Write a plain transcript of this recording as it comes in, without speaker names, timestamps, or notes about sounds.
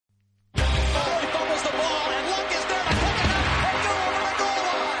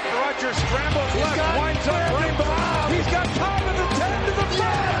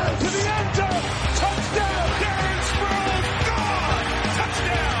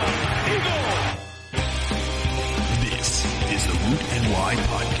Why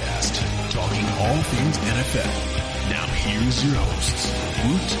podcast, talking all things NFL. Now here's your hosts,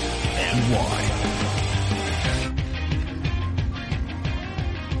 Woot and Why.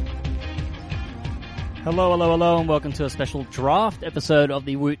 Hello, and welcome to a special draft episode of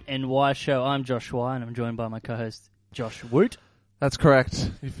the Woot and Why Show. I'm Josh Why, and I'm joined by my co-host, Josh Woot. That's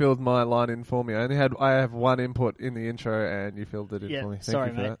correct. You filled my line in for me. I have one input in the intro, and you filled it in for me. Thank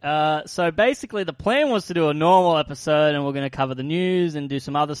you for mate. that. So basically, the plan was to do a normal episode, and we're going to cover the news and do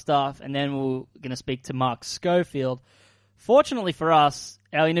some other stuff, and then we're going to speak to Mark Schofield. Fortunately for us,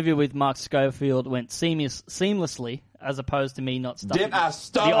 our interview with Mark Schofield went seamlessly, as opposed to me not stuffing.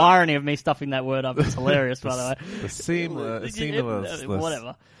 The irony of me stuffing that word up is hilarious, by the way. The seamless.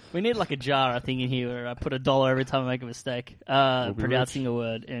 Whatever. We need like a jar, I think, in here where I put $1 every time I make a mistake pronouncing a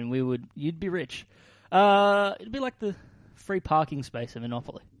word, and you'd be rich. It'd be like the free parking space of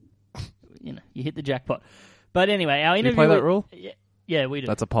Monopoly. You know, you hit the jackpot. But anyway, our interview. Do you play that rule? Yeah, we do.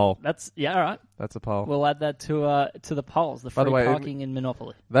 That's a poll. All right. That's a poll. We'll add that to the polls. The free parking in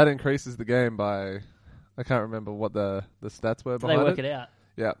Monopoly. That increases the game by, I can't remember what the stats were behind it. They work it out.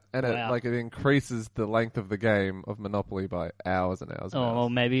 Yeah, and it increases the length of the game of Monopoly by hours and hours and hours. Well,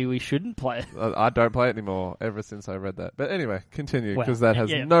 maybe we shouldn't play it. I don't play it anymore ever since I read that. But anyway, continue, because that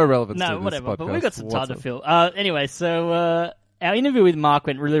has yeah. no relevance to this whatever, podcast. But we've got some time to fill. Anyway, so our interview with Mark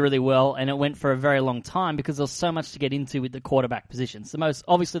went really, really well, and it went for a very long time because there was so much to get into with the quarterback positions.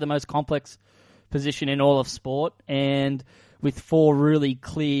 Obviously the most complex position in all of sport, and with four really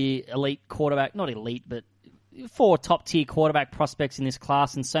clear elite quarterback, not elite, but four top-tier quarterback prospects in this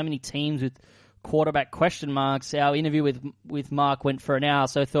class and so many teams with quarterback question marks, our interview with Mark went for an hour,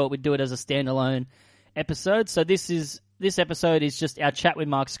 so I thought we'd do it as a standalone episode. So this episode is just our chat with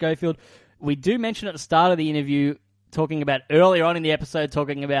Mark Schofield. We do mention at the start of the interview, earlier on in the episode,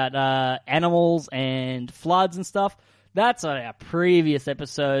 talking about animals and floods and stuff. That's on our previous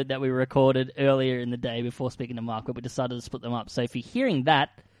episode that we recorded earlier in the day before speaking to Mark, but we decided to split them up. So if you're hearing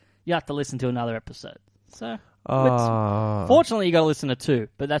that, you have to listen to another episode. So, fortunately, you got to listen to two,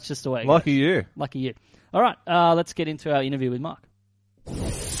 but that's just the way it goes. Lucky you. All right, let's get into our interview with Mark.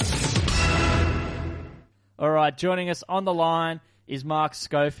 All right, joining us on the line is Mark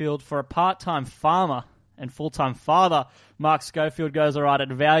Schofield. For a part-time farmer and full-time father, Mark Schofield goes all right at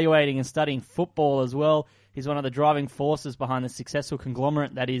evaluating and studying football as well. He's one of the driving forces behind the successful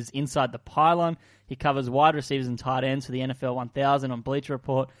conglomerate that is Inside the Pylon. He covers wide receivers and tight ends for the NFL 1000 on Bleacher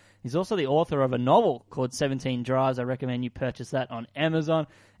Report. He's also the author of a novel called 17 Drives. I recommend you purchase that on Amazon.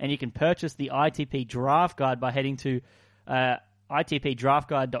 And you can purchase the ITP Draft Guide by heading to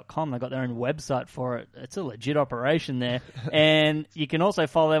itpdraftguide.com. They've got their own website for it. It's a legit operation there. And you can also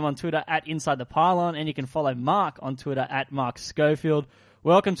follow them on Twitter at Inside the Pylon. And you can follow Mark on Twitter at Mark Schofield.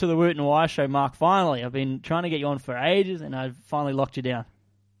 Welcome to the Woot and Why Show, Mark. Finally, I've been trying to get you on for ages, and I've finally locked you down.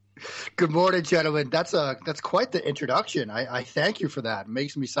 Good morning, gentlemen. That's quite the introduction. I thank you for that. It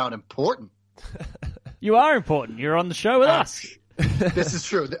makes me sound important. You are important. You're on the show with us. This is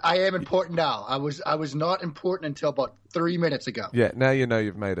true. I am important now. I was not important until about 3 minutes ago. Yeah, now you know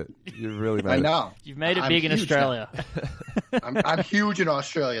you've made it. You've really made it. I know. You've made it big in Australia. I'm huge in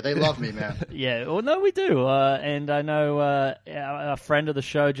Australia. They love me, man. Yeah, well, no, we do. And I know our friend of the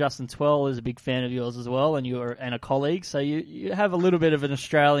show, Justin Twell, is a big fan of yours as well, and a colleague. So you have a little bit of an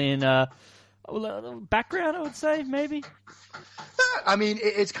Australian background, I would say, maybe. I mean,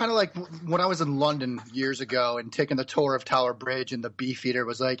 it's kind of like when I was in London years ago and taking the tour of Tower Bridge, and the Beefeater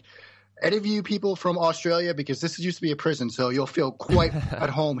was like, any of you people from Australia, because this used to be a prison, so you'll feel quite at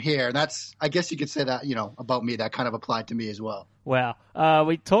home here. And that's, I guess you could say that, about me, that kind of applied to me as well. Wow.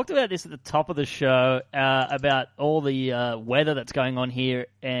 We talked about this at the top of the show, about all the weather that's going on here,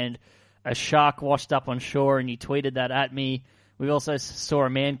 and a shark washed up on shore, and you tweeted that at me. We also saw a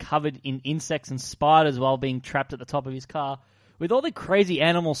man covered in insects and spiders while being trapped at the top of his car. With all the crazy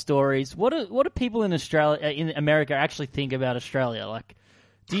animal stories, what do people in America actually think about Australia? Like,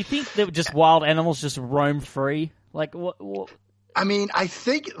 do you think that just wild animals just roam free? Like, what? I mean, I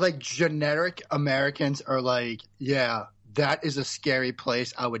think like generic Americans are like, yeah, that is a scary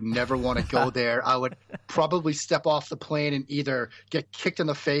place. I would never want to go there. I would probably step off the plane and either get kicked in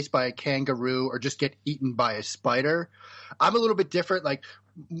the face by a kangaroo or just get eaten by a spider. I'm a little bit different. Like,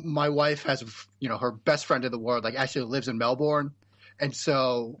 my wife has, her best friend in the world, like, actually lives in Melbourne. And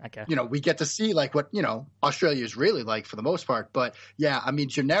so, we get to see like what, Australia is really like for the most part. But yeah, I mean,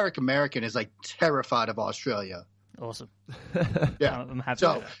 generic American is like terrified of Australia. Awesome. Yeah. I'm happy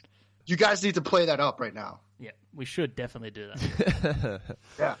so with that. You guys need to play that up right now. Yeah, we should definitely do that.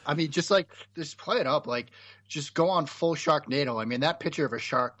 Yeah, I mean, just play it up. Like, just go on full Sharknado. I mean, that picture of a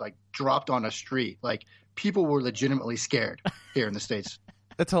shark, dropped on a street. Like, people were legitimately scared here in the States.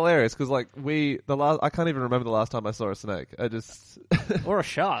 It's hilarious because, I can't even remember the last time I saw a snake. Or a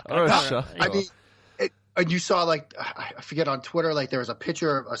shark. I mean, and you saw, I forget on Twitter, there was a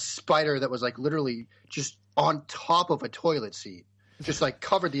picture of a spider that was, literally just on top of a toilet seat. Just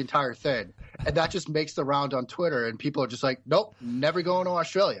covered the entire thing. And that just makes the round on Twitter. And people are just nope, never going to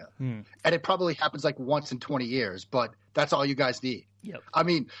Australia. And it probably happens once in 20 years, but that's all you guys need. Yep. I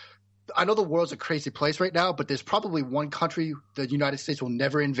mean, I know the world's a crazy place right now, but there's probably one country the United States will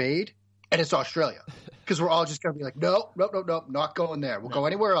never invade, and it's Australia. Because we're all just going to be nope, not going there. We'll go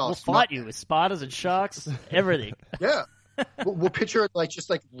anywhere else. We'll fight you with spiders and sharks, everything. Yeah. We'll picture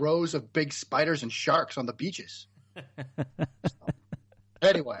rows of big spiders and sharks on the beaches.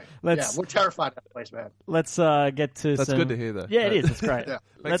 Anyway, we're terrified of that place, man. Let's get to That's good to hear, though. Yeah, it is. It's great.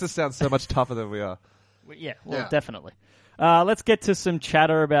 Makes us sound so much tougher than we are. Definitely. Let's get to some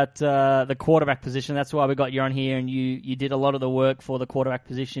chatter about the quarterback position. That's why we got you on here, and you did a lot of the work for the quarterback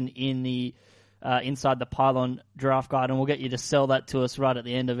position in the inside the Pylon draft guide, and we'll get you to sell that to us right at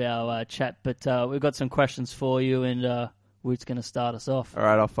the end of our chat. But we've got some questions for you, and Woot's going to start us off. All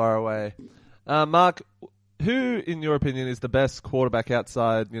right, I'll fire away. Mark, who, in your opinion, is the best quarterback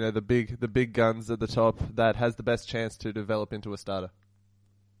outside, the big guns at the top that has the best chance to develop into a starter?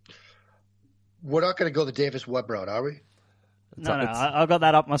 We're not going to go the Davis Webb route, are we? No, I've got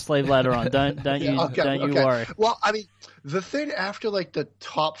that up my sleeve later on. Don't you worry. Well, I mean, the thing after the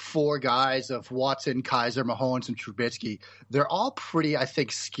top four guys of Watson, Kaiser, Mahomes, and Trubisky, they're all pretty, I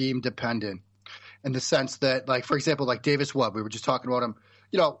think, scheme dependent in the sense that, for example, Davis Webb, we were just talking about him,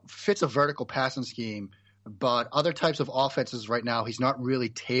 fits a vertical passing scheme. But other types of offenses right now, he's not really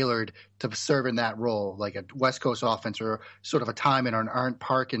tailored to serve in that role, like a West Coast offense or sort of a Timon or an Arndt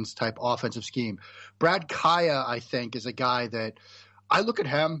Parkins type offensive scheme. Brad Kaaya, I think, is a guy that I look at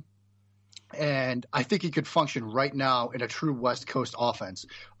him and I think he could function right now in a true West Coast offense.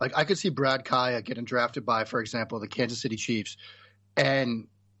 I could see Brad Kaaya getting drafted by, for example, the Kansas City Chiefs and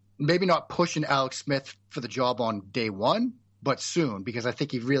maybe not pushing Alex Smith for the job on day one, but soon, because I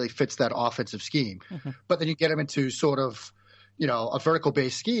think he really fits that offensive scheme. Mm-hmm. But then you get him into sort of, a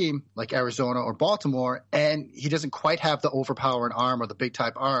vertical-based scheme like Arizona or Baltimore, and he doesn't quite have the overpowering arm or the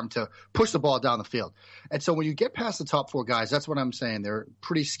big-type arm to push the ball down the field. And so when you get past the top four guys, that's what I'm saying. They're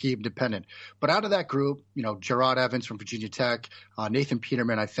pretty scheme-dependent. But out of that group, Jerod Evans from Virginia Tech, Nathan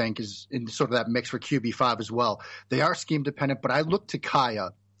Peterman, I think, is in sort of that mix for QB5 as well. They are scheme-dependent, but I look to Kaaya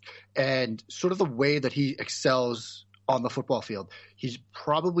and sort of the way that he excels on the football field. He's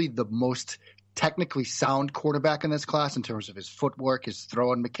probably the most technically sound quarterback in this class in terms of his footwork, his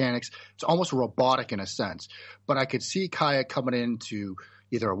throwing mechanics. It's almost robotic in a sense. But I could see Kaaya coming into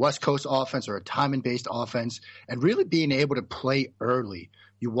either a West Coast offense or a timing-based offense and really being able to play early.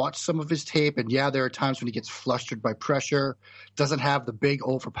 You watch some of his tape, and there are times when he gets flustered by pressure, doesn't have the big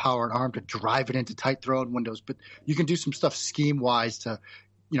overpowering arm to drive it into tight throwing windows. But you can do some stuff scheme-wise to,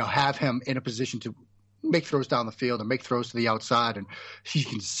 have him in a position to make throws down the field and make throws to the outside. And he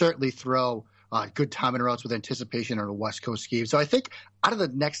can certainly throw good timing routes with anticipation on a West Coast scheme. So I think out of the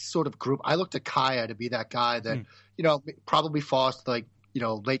next sort of group, I look to Kaaya to be that guy that, probably falls to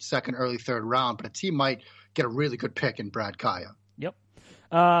late second, early third round, but a team might get a really good pick in Brad Kaaya. Yep.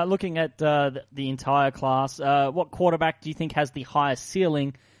 Looking at the entire class, what quarterback do you think has the highest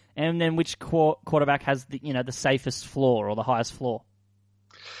ceiling? And then which quarterback has the safest floor or the highest floor?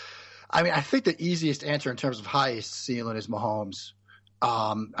 I mean, I think the easiest answer in terms of highest ceiling is Mahomes.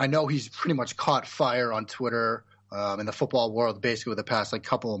 I know he's pretty much caught fire on Twitter in the football world basically the past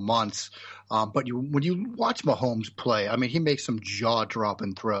couple of months. But when you watch Mahomes play, I mean, he makes some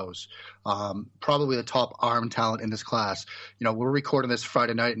jaw-dropping throws. Probably the top arm talent in this class. We're recording this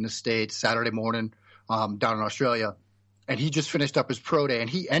Friday night in the States, Saturday morning down in Australia. And he just finished up his pro day, and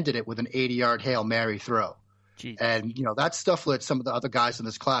he ended it with an 80-yard Hail Mary throw. Jeez. And, that's stuff that some of the other guys in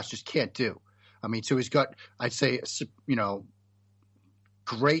this class just can't do. I mean, so he's got, I'd say,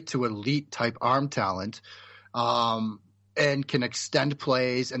 great to elite type arm talent and can extend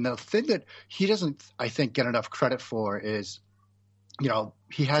plays. And the thing that he doesn't, I think, get enough credit for is,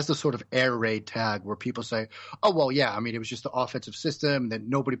 he has the sort of air raid tag where people say, oh, well, yeah, I mean, it was just the offensive system that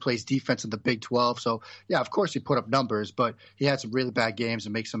nobody plays defense in the Big 12. So, yeah, of course he put up numbers, but he had some really bad games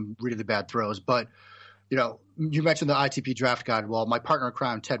and makes some really bad throws. But you mentioned the ITP draft guide. Well, my partner in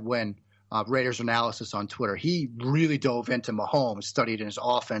crime, Ted Wynn, Raiders Analysis on Twitter, he really dove into Mahomes, studied in his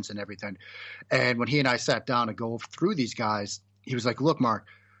offense and everything. And when he and I sat down to go through these guys, he was like, look, Mark,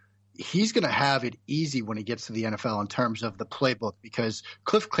 he's going to have it easy when he gets to the NFL in terms of the playbook because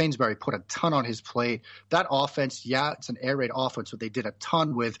Cliff Kingsbury put a ton on his plate. That offense, yeah, it's an air raid offense, but they did a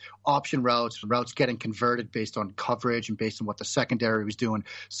ton with option routes getting converted based on coverage and based on what the secondary was doing.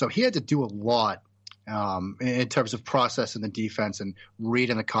 So he had to do a lot in terms of processing the defense and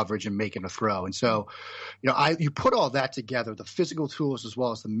reading the coverage and making a throw. And so, you put all that together, the physical tools as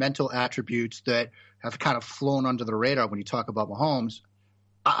well as the mental attributes that have kind of flown under the radar when you talk about Mahomes.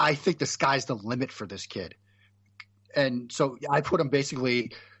 I think the sky's the limit for this kid. And so I put him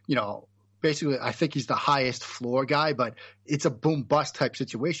basically, I think he's the highest floor guy, but it's a boom bust type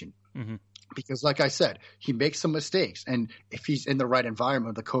situation. Mm-hmm. Because like I said, he makes some mistakes. And if he's in the right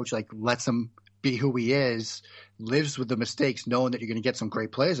environment, the coach lets him be who he is, lives with the mistakes, knowing that you're going to get some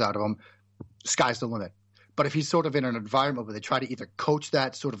great plays out of him, sky's the limit. But if he's sort of in an environment where they try to either coach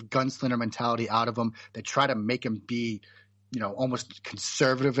that sort of gunslinger mentality out of him, they try to make him be almost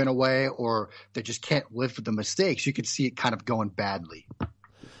conservative in a way, or they just can't live with the mistakes, you could see it kind of going badly.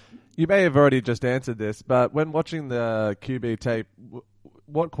 You may have already just answered this, but when watching the QB tape,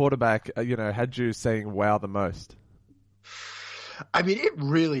 what quarterback, had you saying wow the most? I mean, it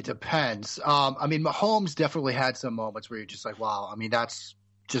really depends. Mahomes definitely had some moments where you're just like, wow, that's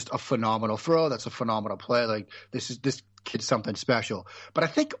just a phenomenal throw. That's a phenomenal play. Like this kid's something special. But I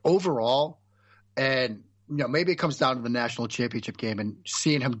think overall, and maybe it comes down to the national championship game and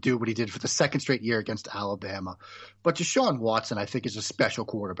seeing him do what he did for the second straight year against Alabama. But Deshaun Watson, I think, is a special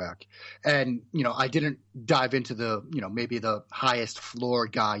quarterback. And, I didn't dive into the, maybe the highest floor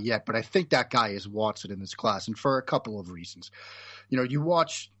guy yet, but I think that guy is Watson in this class, and for a couple of reasons. You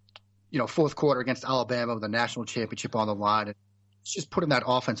watch, fourth quarter against Alabama with the national championship on the line, and he's just putting that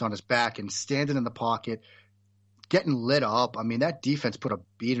offense on his back and standing in the pocket, getting lit up. That defense put a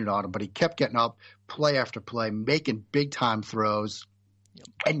beating on him, but he kept getting up play after play, making big-time throws. Yep.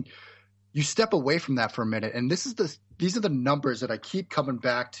 And you step away from that for a minute, and these are the numbers that I keep coming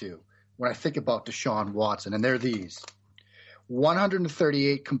back to when I think about Deshaun Watson, and they're these.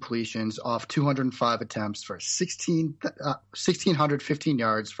 138 completions off 205 attempts for 1,615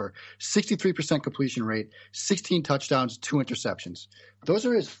 yards for 63% completion rate, 16 touchdowns, 2 interceptions. Those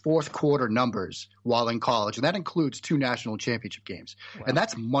are his fourth quarter numbers while in college, and that includes 2 national championship games. Wow. And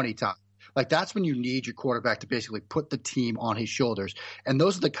that's money time. That's when you need your quarterback to basically put the team on his shoulders. And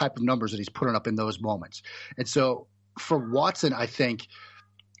those are the type of numbers that he's putting up in those moments. And so for Watson, I think –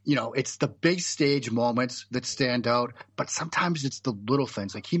 it's the big stage moments that stand out, but sometimes it's the little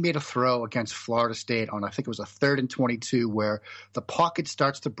things. Like he made a throw against Florida State on, I think it was a 3rd and 22, where the pocket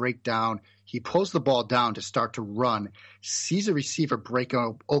starts to break down. He pulls the ball down to start to run, sees a receiver break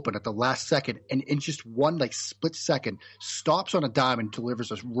open at the last second, and in just one split second, stops on a dime and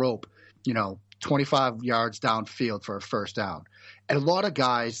delivers a rope, 25 yards downfield for a first down. And a lot of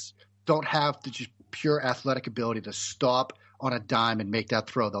guys don't have the just pure athletic ability to stop on a dime and make that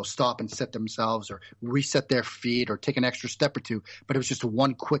throw. They'll stop and set themselves or reset their feet or take an extra step or two, but it was just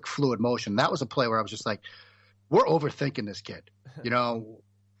one quick fluid motion. That was a play where I was just like, we're overthinking this kid,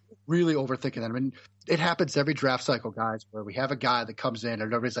 really overthinking that. It happens every draft cycle, guys, where we have a guy that comes in and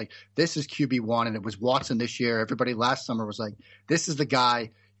everybody's like, this is QB1, and it was Watson this year. Everybody last summer was like, this is the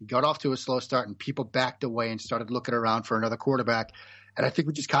guy. He got off to a slow start and people backed away and started looking around for another quarterback. And I think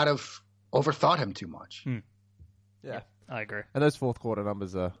we just kind of overthought him too much. Yeah. I agree. And those fourth quarter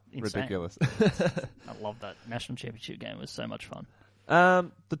numbers are insane. Ridiculous. I love that. National championship game was so much fun.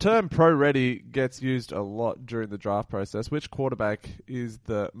 The term pro-ready gets used a lot during the draft process. Which quarterback is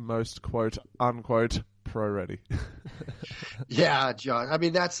the most quote-unquote pro-ready? Yeah, John.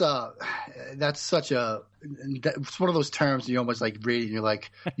 That's such a – it's one of those terms you almost read and you're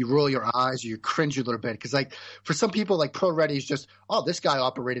you roll your eyes or you cringe a little bit because for some people pro-ready is just, oh, this guy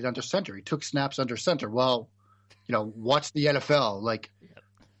operated under center. He took snaps under center. Well – watch the NFL.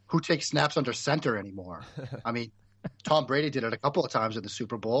 Who takes snaps under center anymore? Tom Brady did it a couple of times in the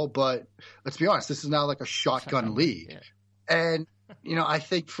Super Bowl, but let's be honest, this is now a shotgun league. Yeah. And, I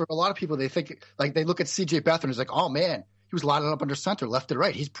think for a lot of people, they think they look at CJ Beathard and it's oh man, he was lining up under center left and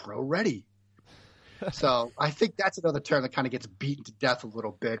right. He's pro-ready. So I think that's another term that kind of gets beaten to death a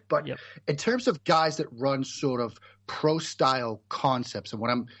little bit. But in terms of guys that run sort of pro-style concepts, and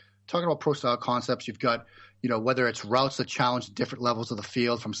when I'm talking about pro-style concepts, you've got – whether it's routes that challenge different levels of the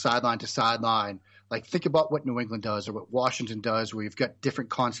field from sideline to sideline, think about what New England does or what Washington does, where you've got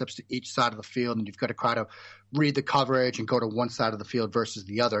different concepts to each side of the field and you've got to try to read the coverage and go to one side of the field versus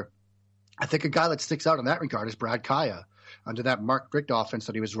the other. I think a guy that sticks out in that regard is Brad Kaaya. under that Mark Richt offense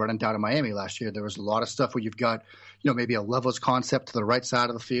that he was running down in Miami last year. There was a lot of stuff where you've got, maybe a levels concept to the right side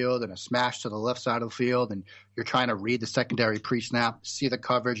of the field and a smash to the left side of the field, and you're trying to read the secondary pre-snap, see the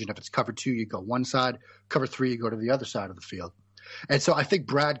coverage, and if it's cover 2, you go one side, cover 3, you go to the other side of the field. And so I think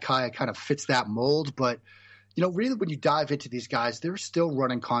Brad Kaaya kind of fits that mold, but really when you dive into these guys, they're still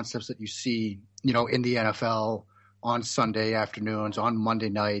running concepts that you see, in the NFL on Sunday afternoons, on Monday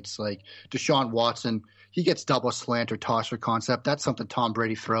nights. Like Deshaun Watson, he gets double slant or tosser concept. That's something Tom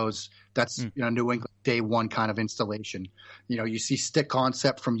Brady throws. That's New England day one kind of installation. You see stick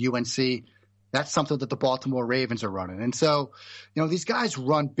concept from UNC. That's something that the Baltimore Ravens are running. And so, these guys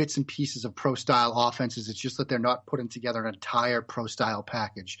run bits and pieces of pro-style offenses. It's just that they're not putting together an entire pro-style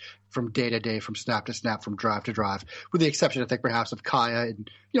package from day to day, from snap to snap, from drive to drive, with the exception, I think, perhaps of Kaaya and,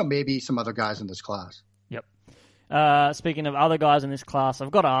 maybe some other guys in this class. Yep. Speaking of other guys in this class,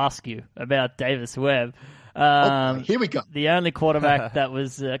 I've got to ask you about Davis Webb. Here we go. The only quarterback that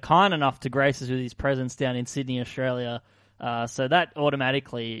was kind enough to grace us with his presence down in Sydney, Australia. So that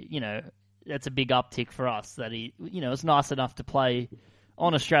automatically, that's a big uptick for us that he, is nice enough to play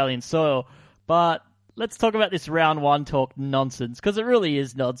on Australian soil. But let's talk about this round 1 talk nonsense, because it really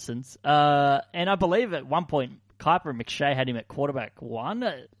is nonsense. And I believe at one point, Kuiper and McShay had him at quarterback 1,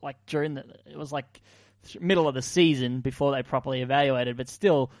 it was like middle of the season before they properly evaluated. But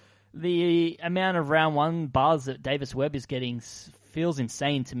still, the amount of round 1 buzz that Davis Webb is getting feels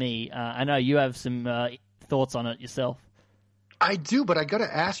insane to me. I know you have some thoughts on it yourself. I do, but I got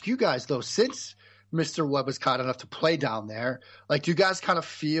to ask you guys, though, since Mr. Webb was kind enough to play down there, do you guys kind of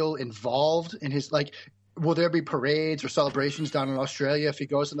feel involved in his, will there be parades or celebrations down in Australia if he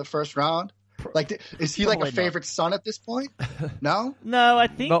goes in the first round? Is he Probably a favorite son at this point? No? No, I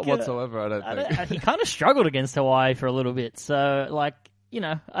think... Not whatsoever, I don't think. He kind of struggled against Hawaii for a little bit. So,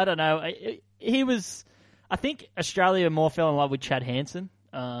 I don't know. He was... I think Australia more fell in love with Chad Hansen.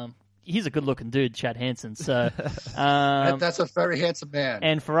 He's a good-looking dude, Chad Hansen. So that's a very handsome man.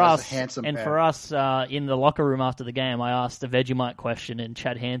 And for us, in the locker room after the game, I asked a Vegemite question, and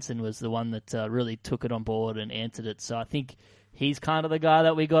Chad Hansen was the one that really took it on board and answered it. So I think he's kind of the guy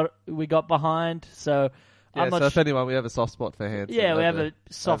that we got behind. So if anyone, we have a soft spot for Hansen. Yeah, we have a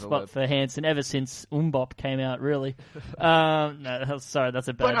soft spot for Hansen ever since Umbop came out. Really, no, sorry, that's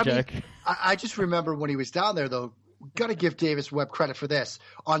a bad joke. I just remember when he was down there, though. Got to give Davis Webb credit for this.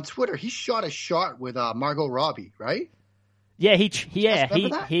 On Twitter, he shot a shot with Margot Robbie, right? Yeah,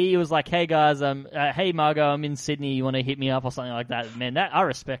 he was like, "Hey guys, hey Margot, I'm in Sydney. You want to hit me up or something like that?" Man, I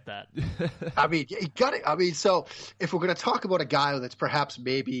respect that. You got it. So if we're going to talk about a guy that's perhaps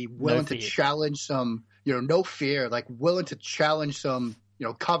maybe willing to challenge some, no fear, willing to challenge some,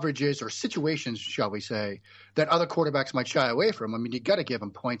 coverages or situations, shall we say, that other quarterbacks might shy away from. You got to give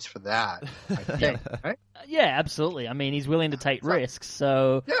him points for that, I think, right? Yeah, absolutely. He's willing to take risks.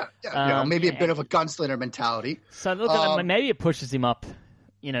 So maybe a bit of a gunslinger mentality. So look, maybe it pushes him up,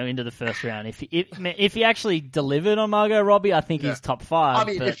 into the first round. If he actually delivered on Margot Robbie, I think he's top 5.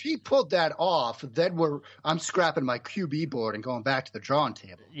 If he pulled that off, then I'm scrapping my QB board and going back to the drawing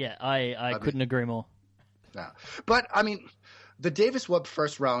table. Yeah, I couldn't agree more. No, but the Davis Webb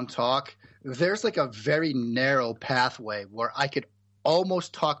first round talk, there's a very narrow pathway where I could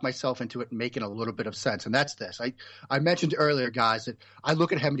almost talk myself into it making a little bit of sense. And that's this. I mentioned earlier, guys, that I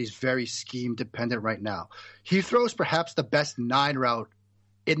look at him and he's very scheme dependent right now. He throws perhaps the best 9 route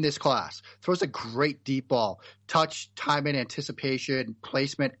in this class. Throws a great deep ball, touch, timing, anticipation,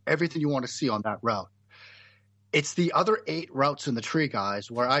 placement, everything you want to see on that route. It's the other 8 routes in the tree, guys,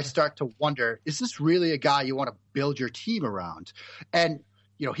 where I start to wonder, is this really a guy you want to build your team around? And,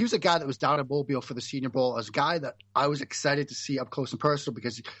 he was a guy that was down at Mobile for the Senior Bowl, as a guy that I was excited to see up close and personal,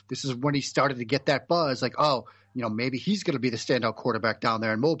 because this is when he started to get that buzz, maybe he's going to be the standout quarterback down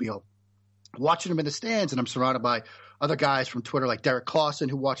there in Mobile. Watching him in the stands, and I'm surrounded by other guys from Twitter like Derek Clausen,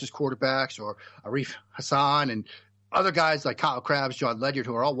 who watches quarterbacks, or Arif Hassan, and other guys like Kyle Krabs, John Ledyard,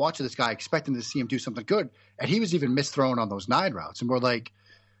 who are all watching this guy, expecting to see him do something good. And he was even misthrown on those 9 routes. And we're like,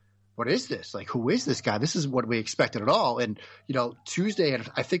 what is this? Who is this guy? This is what we expected at all. And, Tuesday, and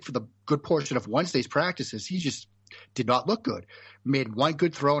I think for the good portion of Wednesday's practices, he just did not look good. Made one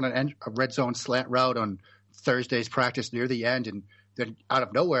good throw on a red zone slant route on Thursday's practice near the end, and then out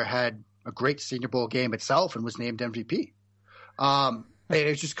of nowhere had a great Senior Bowl game itself and was named MVP.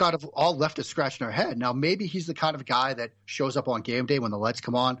 It's just kind of all left us scratching our head. Now, maybe he's the kind of guy that shows up on game day when the lights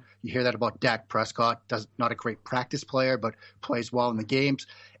come on. You hear that about Dak Prescott. Not a great practice player, but plays well in the games.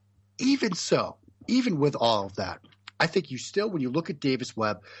 Even so, even with all of that, I think you still, when you look at Davis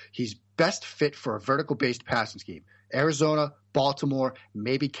Webb, he's best fit for a vertical-based passing scheme. Arizona, Baltimore,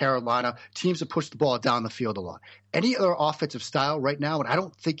 maybe Carolina, teams that push the ball down the field a lot. Any other offensive style right now, and I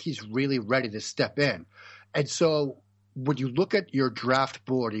don't think he's really ready to step in. And so when you look at your draft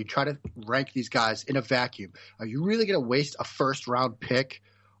board and you try to rank these guys in a vacuum, are you really going to waste a first-round pick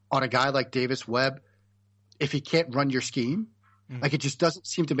on a guy like Davis Webb if he can't run your scheme? Like, it just doesn't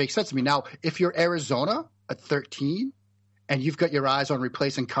seem to make sense to me. Now, if you're Arizona at 13 and you've got your eyes on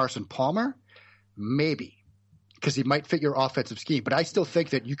replacing Carson Palmer, maybe, because he might fit your offensive scheme. But I still think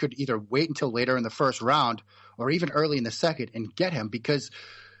that you could either wait until later in the first round or even early in the second and get him, because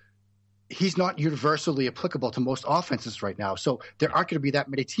he's not universally applicable to most offenses right now. So there aren't going to be that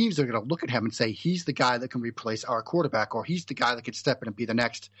many teams that are going to look at him and say, he's the guy that can replace our quarterback, or he's the guy that can step in and be the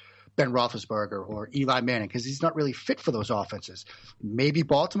next Ben Roethlisberger or Eli Manning, because he's not really fit for those offenses. Maybe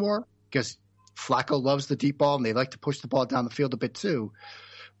Baltimore, because Flacco loves the deep ball and they like to push the ball down the field a bit too.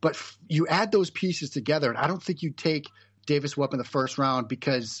 But you add those pieces together, and I don't think you take Davis Webb in the first round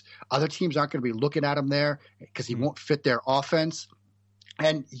because other teams aren't going to be looking at him there because he won't fit their offense.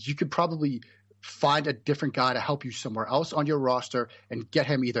 And you could probably find a different guy to help you somewhere else on your roster and get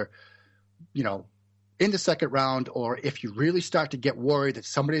him either, in the second round, or if you really start to get worried that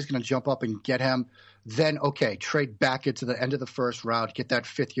somebody's going to jump up and get him, then okay, trade back into the end of the first round, get that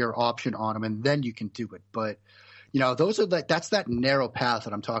fifth-year option on him, and then you can do it. But that's that narrow path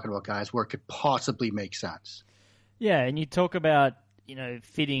that I'm talking about, guys, where it could possibly make sense. Yeah, and you talk about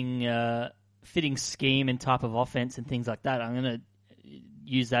fitting scheme and type of offense and things like that. I'm going to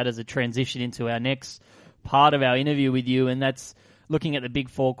use that as a transition into our next part of our interview with you, and that's looking at the big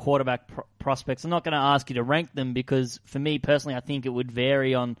four quarterback prospects. I'm not going to ask you to rank them because, for me personally, I think it would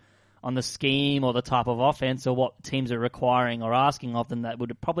vary on the scheme or the type of offense or what teams are requiring or asking of them. That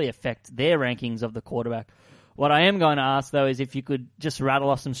would probably affect their rankings of the quarterback. What I am going to ask, though, is if you could just rattle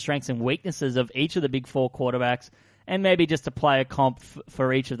off some strengths and weaknesses of each of the big four quarterbacks and maybe just a player comp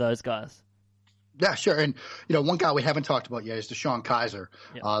for each of those guys. Yeah, sure. And, one guy we haven't talked about yet is Deshaun Kaiser,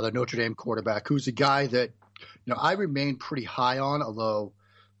 the Notre Dame quarterback, who's a guy that, I remain pretty high on, although,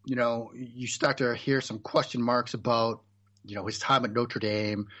 you start to hear some question marks about, his time at Notre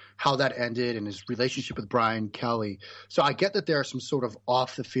Dame, how that ended, and his relationship with Brian Kelly. So I get that there are some sort of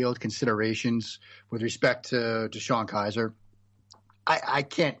off-the-field considerations with respect to Deshaun Kaiser. I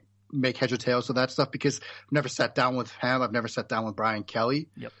can't make heads or tails of that stuff because I've never sat down with him. I've never sat down with Brian Kelly.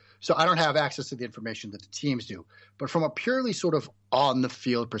 Yep. So I don't have access to the information that the teams do. But from a purely sort of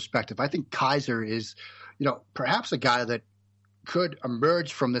on-the-field perspective, I think Kaiser is, perhaps a guy that could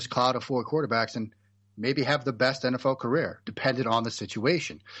emerge from this cloud of four quarterbacks and maybe have the best NFL career, dependent on the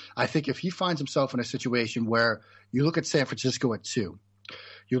situation. I think if he finds himself in a situation where you look at San Francisco at 2,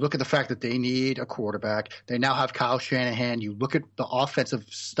 you look at the fact that they need a quarterback, they now have Kyle Shanahan, you look at the offensive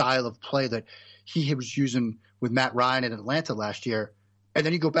style of play that he was using with Matt Ryan in Atlanta last year, and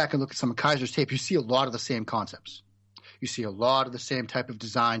then you go back and look at some of Kaiser's tape, you see a lot of the same concepts. You see a lot of the same type of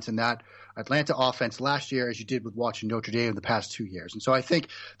designs in that Atlanta offense last year as you did with watching Notre Dame the past 2 years. And so I think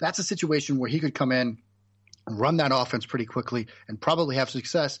that's a situation where he could come in and run that offense pretty quickly and probably have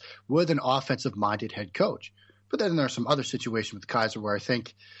success with an offensive-minded head coach. But then there are some other situations with Kaiser where I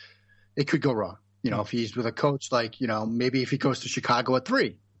think it could go wrong. If he's with a coach like, maybe if he goes to Chicago at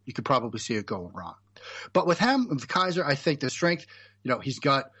 3, you could probably see it going wrong. But with him, with Kaiser, I think the strength, he's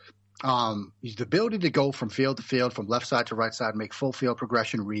got he's the ability to go from field to field, from left side to right side, make full field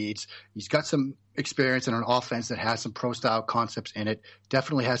progression reads. He's got some experience in an offense that has some pro-style concepts in it,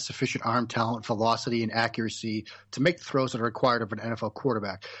 definitely has sufficient arm talent, velocity, and accuracy to make the throws that are required of an NFL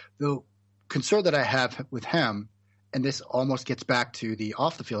quarterback. The concern that I have with him, and this almost gets back to the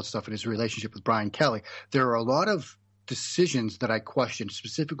off-the-field stuff in his relationship with Brian Kelly, there are a lot of decisions that I question,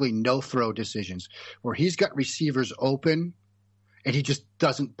 specifically no-throw decisions, where he's got receivers open and he just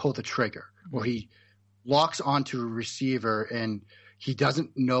doesn't pull the trigger, where he locks onto a receiver and he doesn't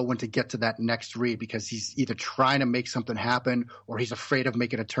know when to get to that next read because he's either trying to make something happen or he's afraid of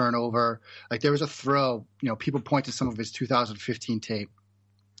making a turnover. Like there was a throw, people point to some of his 2015 tape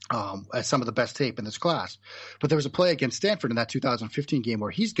as some of the best tape in this class. But there was a play against Stanford in that 2015 game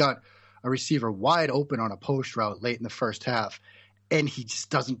where he's got a receiver wide open on a post route late in the first half, and he just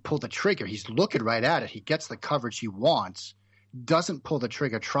doesn't pull the trigger. He's looking right at it. He gets the coverage he wants, doesn't pull the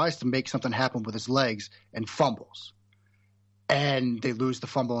trigger, tries to make something happen with his legs, and fumbles. And they lose the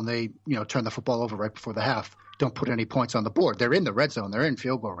fumble, and they turn the football over right before the half don't put any points on the board. They're in the red zone. They're in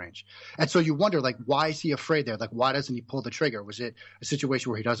field goal range. And so you wonder, like, why is he afraid there? Like, why doesn't he pull the trigger? Was it a situation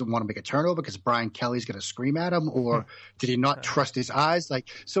where he doesn't want to make a turnover because Brian Kelly's going to scream at him? Or did he not trust his eyes? Like,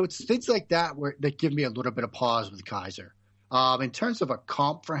 so it's things like that that give me a little bit of pause with Kizer. In terms of a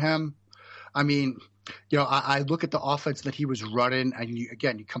comp for him, I mean, you know, I look at the offense that he was running, and you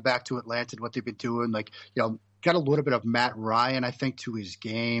come back to Atlanta and what they've been doing. Like, you know, got a little bit of Matt Ryan, I think, to his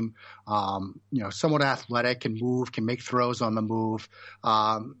game. You know, somewhat athletic, can move, can make throws on the move.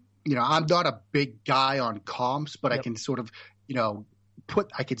 You know, I'm not a big guy on comps, but I can sort of, you know,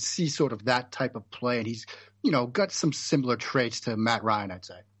 I could see sort of that type of play, and he's, you know, got some similar traits to Matt Ryan, I'd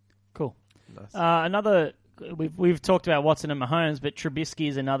say. Cool. Nice. We've talked about Watson and Mahomes, but Trubisky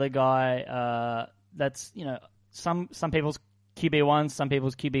is another guy that's, you know, some people's QB1s, some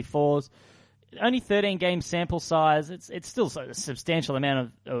people's QB4s. Only 13 game sample size. It's still a substantial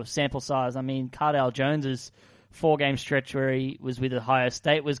amount of sample size. I mean, Cardale Jones's 4-game stretch where he was with Ohio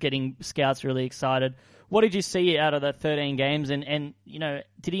State was getting scouts really excited. What did you see out of the 13 games? And you know,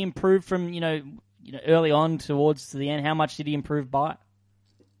 did he improve from, you know, early on towards the end? How much did he improve by?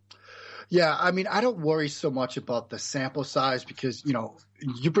 Yeah, I mean, I don't worry so much about the sample size because, you know,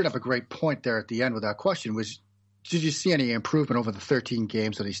 you bring up a great point there at the end with that question was, did you see any improvement over the 13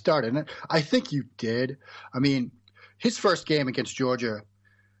 games that he started? And I think you did. I mean, his first game against Georgia,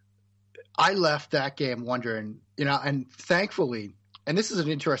 I left that game wondering, you know, and thankfully, and this is an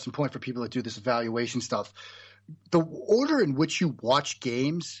interesting point for people that do this evaluation stuff, the order in which you watch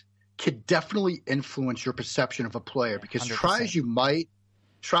games could definitely influence your perception of a player because 100%. try as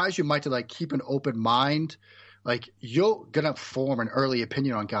you might to like keep an open mind, like you're gonna form an early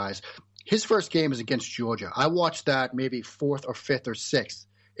opinion on guys. His first game is against Georgia. I watched that maybe 4th or 5th or 6th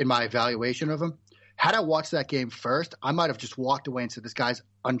in my evaluation of him. Had I watched that game first, I might have just walked away and said this guy's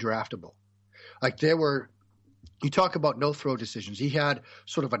undraftable. Like you talk about no throw decisions. He had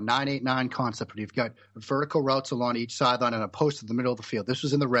sort of a 9-8-9 concept where you've got vertical routes along each sideline and a post in the middle of the field. This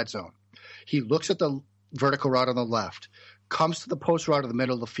was in the red zone. He looks at the vertical route on the left, comes to the post route in the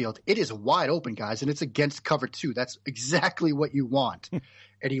middle of the field. It is wide open, guys, and it's against cover 2. That's exactly what you want.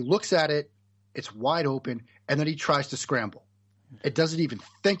 And he looks at it, it's wide open, and then he tries to scramble. It doesn't even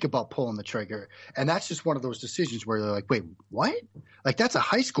think about pulling the trigger. And that's just one of those decisions where they're like, wait, what? Like, that's a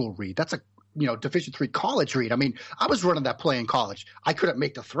high school read. That's a, you know, Division III college read. I mean, I was running that play in college. I couldn't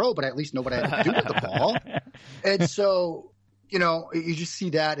make the throw, but I at least know what I had to do with the ball. And so, you know, you just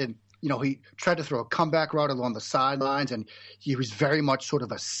see that, and you know, he tried to throw a comeback route along the sidelines, and he was very much sort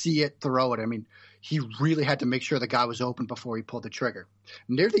of a see it, throw it. I mean, he really had to make sure the guy was open before he pulled the trigger.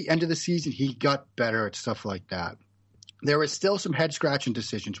 Near the end of the season, he got better at stuff like that. There was still some head-scratching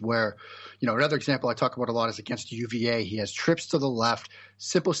decisions where, you know, another example I talk about a lot is against UVA. He has trips to the left,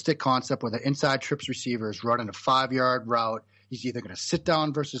 simple stick concept where the inside trips receiver is running a 5-yard route. He's either going to sit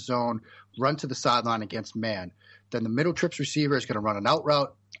down versus zone, run to the sideline against man. Then the middle trips receiver is going to run an out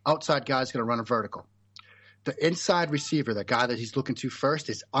route. Outside guy is going to run a vertical. The inside receiver, the guy that he's looking to first,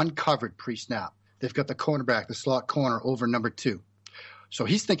 is uncovered pre-snap. They've got the cornerback, the slot corner over number 2. So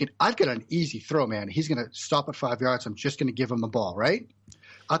he's thinking, I've got an easy throw, man. He's going to stop at 5 yards. I'm just going to give him the ball, right?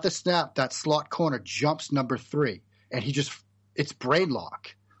 At the snap, that slot corner jumps number 3, and it's brain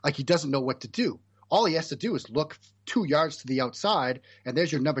lock. Like he doesn't know what to do. All he has to do is look 2 yards to the outside, and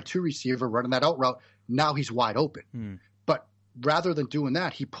there's your number 2 receiver running that out route. Now he's wide open. But rather than doing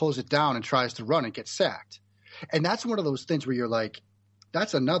that, he pulls it down and tries to run and gets sacked. And that's one of those things where you're like,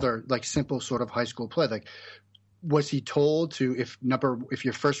 that's another like simple sort of high school play. Like, was he told to if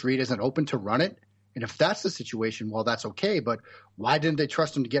your first read isn't open to run it? And if that's the situation, well, that's okay. But why didn't they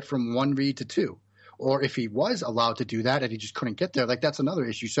trust him to get from 1 read to 2? Or if he was allowed to do that and he just couldn't get there, like that's another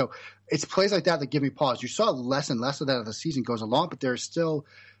issue. So it's plays like that that give me pause. You saw less and less of that as the season goes along, but there's still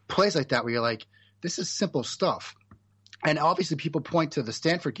plays like that where you're like, this is simple stuff. And obviously people point to the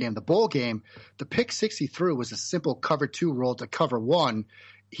Stanford game, the bowl game. The pick 6 he threw was a simple cover 2 roll to cover 1.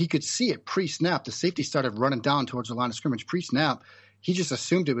 He could see it pre-snap. The safety started running down towards the line of scrimmage pre-snap. He just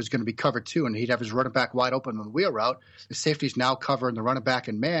assumed it was going to be cover 2, and he'd have his running back wide open on the wheel route. The safety's now covering the running back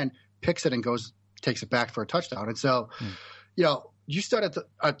and man, picks it and takes it back for a touchdown. And so, you know, you started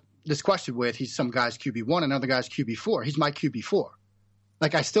this question with he's some guy's QB1, another guy's QB4. He's my QB4.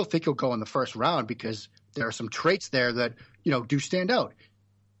 Like, I still think he'll go in the first round because there are some traits there that, you know, do stand out.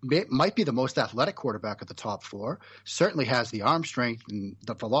 Might be the most athletic quarterback at the top 4. Certainly has the arm strength and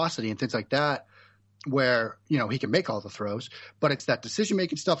the velocity and things like that where, you know, he can make all the throws. But it's that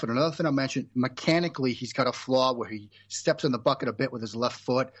decision-making stuff. And another thing I mentioned, mechanically, he's got a flaw where he steps in the bucket a bit with his left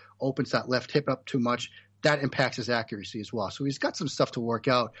foot, opens that left hip up too much. That impacts his accuracy as well. So he's got some stuff to work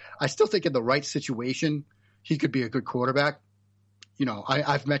out. I still think in the right situation, he could be a good quarterback.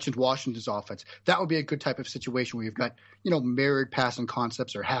 I've mentioned Washington's offense. That would be a good type of situation where you've got, mirrored passing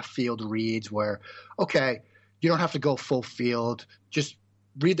concepts or half-field reads where, okay, you don't have to go full field. Just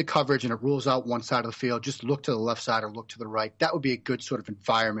read the coverage and it rules out one side of the field. Just look to the left side or look to the right. That would be a good sort of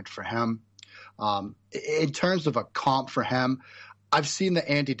environment for him. In terms of a comp for him, I've seen the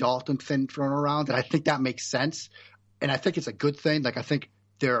Andy Dalton thing thrown around, and I think that makes sense. And I think it's a good thing. Like, I think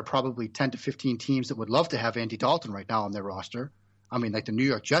there are probably 10 to 15 teams that would love to have Andy Dalton right now on their roster. I mean, like the New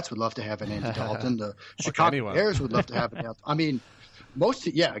York Jets would love to have an Andy Dalton. The Chicago Bears would love to have an Dalton. I mean,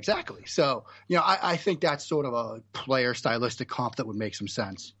 yeah, exactly. So, I think that's sort of a player stylistic comp that would make some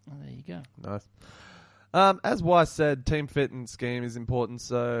sense. Oh, there you go. Nice. As Weiss said, team fit and scheme is important.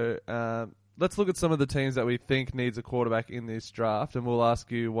 So let's look at some of the teams that we think needs a quarterback in this draft, and we'll ask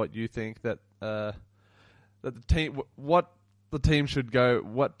you what you think that the team should go,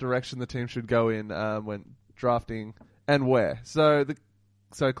 what direction the team should go in when drafting. And where? So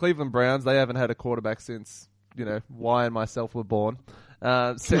Cleveland Browns, they haven't had a quarterback since, Y and myself were born.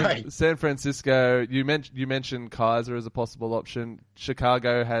 San Francisco, you mentioned Kaiser as a possible option.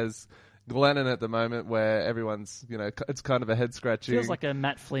 Chicago has Glennon at the moment, where everyone's, it's kind of a head scratching. Feels like a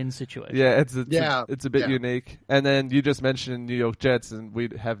Matt Flynn situation. Yeah, it's a bit unique. And then you just mentioned New York Jets, and we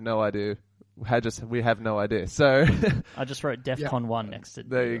have no idea. We have no idea. So I just wrote DEFCON 1 next to it.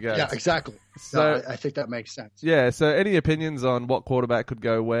 There you go. Yeah, exactly. So I think that makes sense. Yeah. So any opinions on what quarterback could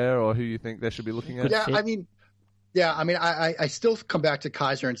go where, or who you think they should be looking at? I still come back to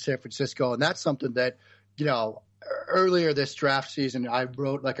Kaiser in San Francisco, and that's something that, earlier this draft season, I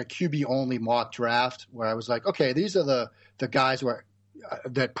wrote like a QB only mock draft where I was like, okay, these are the guys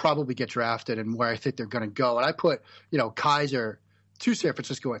that probably get drafted and where I think they're going to go. And I put, Kaiser to San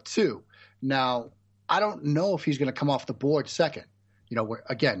Francisco at 2. Now, I don't know if he's going to come off the board second.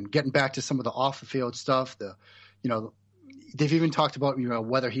 Again, getting back to some of the off the field stuff, they've even talked about,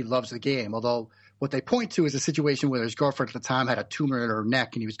 whether he loves the game. Although what they point to is a situation where his girlfriend at the time had a tumor in her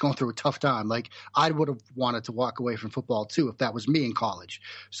neck and he was going through a tough time. Like, I would have wanted to walk away from football too if that was me in college.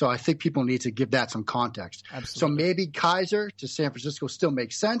 So I think people need to give that some context. Absolutely. So maybe Kaiser to San Francisco still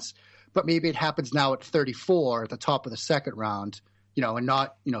makes sense, but maybe it happens now at 34 at the top of the second round. And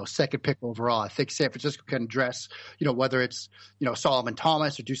not, second pick overall. I think San Francisco can address, whether it's, Solomon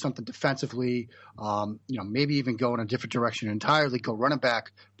Thomas or do something defensively, maybe even go in a different direction entirely, go running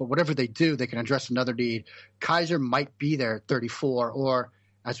back. But whatever they do, they can address another need. Kaiser might be there at 34 or,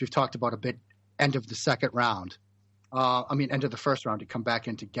 as we've talked about a bit, end of the second round. End of the first round to come back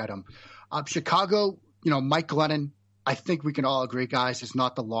in to get him. Chicago, Mike Glennon, I think we can all agree, guys, is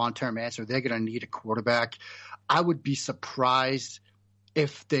not the long-term answer. They're going to need a quarterback. I would be surprised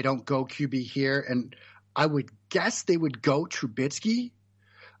if they don't go QB here, and I would guess they would go Trubisky.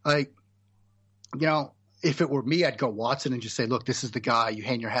 If it were me, I'd go Watson and just say, look, this is the guy you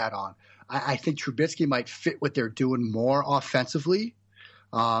hang your hat on. I think Trubisky might fit what they're doing more offensively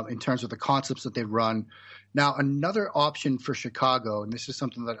in terms of the concepts that they run. Now, another option for Chicago, and this is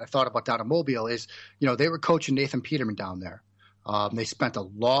something that I thought about down in Mobile, is, they were coaching Nathan Peterman down there. They spent a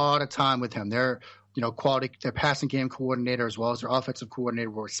lot of time with him. Their passing game coordinator as well as their offensive coordinator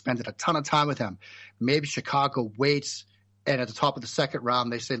were spending a ton of time with him. Maybe Chicago waits, and at the top of the second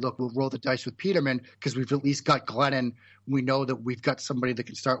round, they say, look, we'll roll the dice with Peterman because we've at least got Glennon. We know that we've got somebody that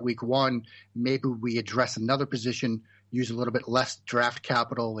can start week 1. Maybe we address another position, use a little bit less draft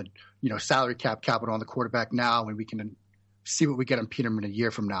capital and, salary cap capital on the quarterback now, and we can see what we get on Peterman a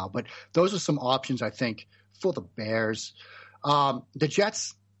year from now. But those are some options, I think, for the Bears. The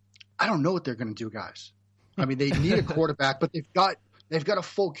Jets, I don't know what they're going to do, guys. They need a quarterback, but they've got a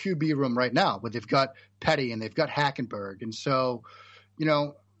full QB room right now, but they've got Petty and they've got Hackenberg. And so,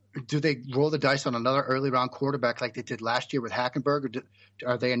 do they roll the dice on another early round quarterback like they did last year with Hackenberg, or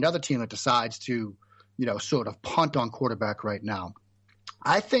are they another team that decides to, sort of punt on quarterback right now?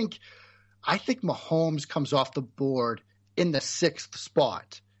 I think Mahomes comes off the board in the 6th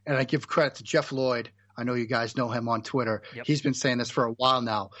spot, and I give credit to Jeff Lloyd. I know you guys know him on Twitter. Yep. He's been saying this for a while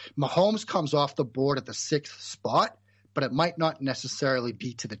now. Mahomes comes off the board at the 6th spot, but it might not necessarily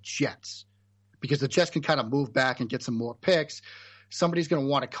be to the Jets because the Jets can kind of move back and get some more picks. Somebody's going to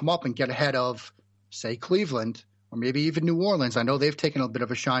want to come up and get ahead of, say, Cleveland or maybe even New Orleans. I know they've taken a bit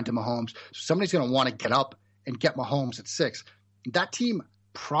of a shine to Mahomes. So somebody's going to want to get up and get Mahomes at 6. That team,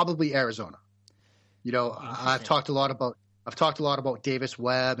 probably Arizona. I've talked a lot about Davis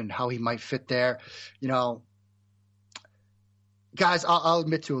Webb and how he might fit there. Guys, I'll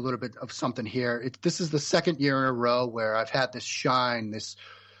admit to a little bit of something here. This is the second year in a row where I've had this shine, this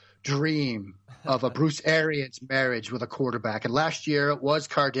dream of a Bruce Arians marriage with a quarterback. And last year it was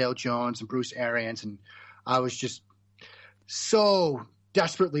Cardale Jones and Bruce Arians. And I was just so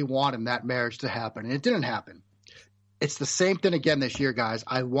desperately wanting that marriage to happen, and it didn't happen. It's the same thing again this year, guys.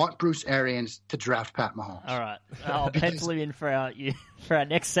 I want Bruce Arians to draft Pat Mahomes. All right, I'll pencil him in for our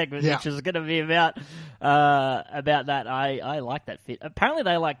next segment, which is going to be about that. I like that fit. Apparently,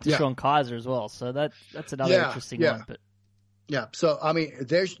 they like Deshaun Kaiser as well, so that's another interesting one. But yeah, so I mean,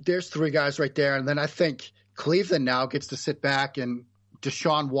 there's three guys right there, and then I think Cleveland now gets to sit back, and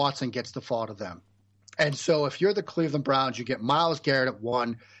Deshaun Watson gets to fall to them. And so if you're the Cleveland Browns, you get Myles Garrett at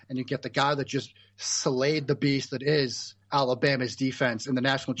 1, and you get the guy that just slayed the beast that is Alabama's defense in the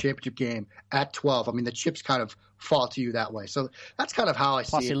national championship game at 12. I mean, the chips kind of fall to you that way. So that's kind of how I see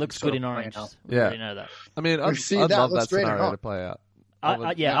it. Plus, he looks good in orange. We already know that. I mean, I'd love that scenario to play out.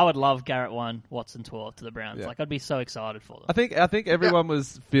 I would love Garrett 1, Watson 12 to the Browns. Yeah. Like, I'd be so excited for them. I think everyone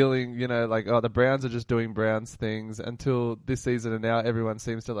was feeling, like, the Browns are just doing Browns things until this season, and now everyone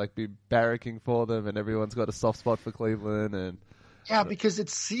seems to like be barracking for them, and everyone's got a soft spot for Cleveland. And because it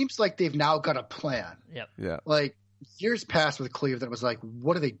seems like they've now got a plan. Yep. Yeah. Like years past with Cleveland, it was like,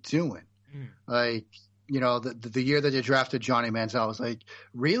 what are they doing? Like, the year that they drafted Johnny Manziel, I was like,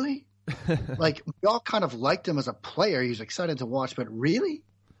 really? Like, we all kind of liked him as a player. He was excited to watch, but really?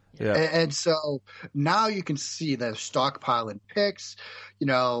 Yeah. And so now you can see the stockpiling picks.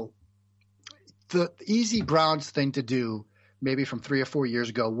 The easy Browns thing to do, maybe from 3 or 4 years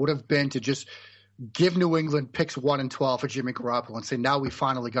ago, would have been to just give New England picks 1 and 12 for Jimmy Garoppolo and say, now we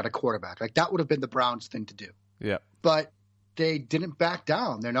finally got a quarterback. Like, that would have been the Browns thing to do. Yeah. But they didn't back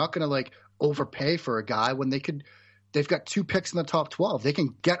down. They're not going to, like, overpay for a guy when they've got 2 picks in the top 12. They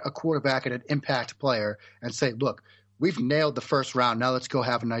can get a quarterback and an impact player and say, look, we've nailed the first round. Now let's go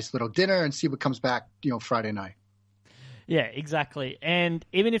have a nice little dinner and see what comes back, Friday night. Yeah, exactly. And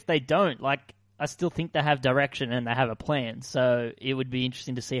even if they don't, like, I still think they have direction and they have a plan. So it would be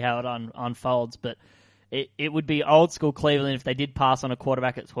interesting to see how it unfolds. But it would be old school Cleveland if they did pass on a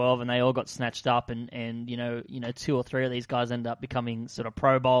quarterback at 12 and they all got snatched up and 2 or 3 of these guys end up becoming sort of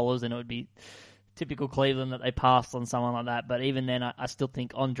pro bowlers, and it would be typical Cleveland that they passed on someone like that. But even then, I still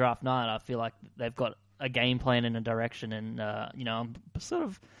think on draft night, I feel like they've got a game plan and a direction. And, I'm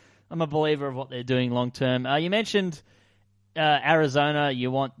a believer of what they're doing long term. You mentioned Arizona.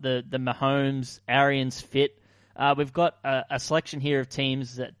 You want the Mahomes, Arians fit. We've got a selection here of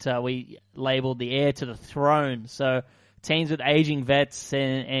teams that we labeled the heir to the throne. So teams with aging vets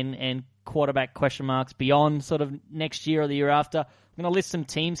and quarterback question marks beyond sort of next year or the year after. I'm going to list some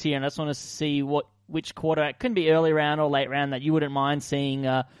teams here, and I just want to see which quarterback, could be early round or late round, that you wouldn't mind seeing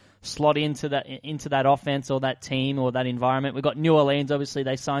slot into that offense or that team or that environment. We've got New Orleans, obviously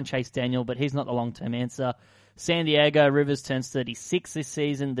they signed Chase Daniel, but he's not the long-term answer. San Diego, Rivers turns 36 this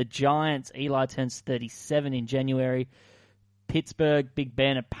season. The Giants, Eli turns 37 in January. Pittsburgh, Big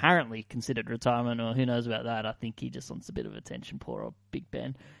Ben apparently considered retirement, or who knows about that. I think he just wants a bit of attention, poor old Big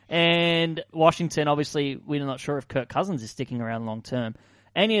Ben. And Washington, obviously, we're not sure if Kirk Cousins is sticking around long term.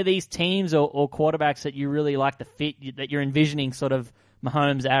 Any of these teams or quarterbacks that you really like the fit, that you're envisioning sort of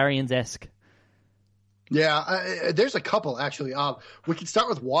Mahomes, Arians-esque? Yeah, there's a couple, actually. We can start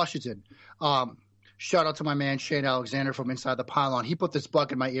with Washington. Shout out to my man Shane Alexander from Inside the Pylon. He put this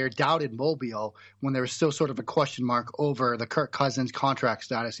bug in my ear, doubted Mobile when there was still sort of a question mark over the Kirk Cousins contract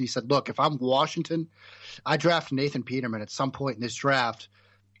status. He said, look, if I'm Washington, I draft Nathan Peterman at some point in this draft,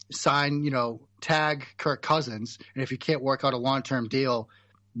 sign, tag Kirk Cousins, and if you can't work out a long-term deal,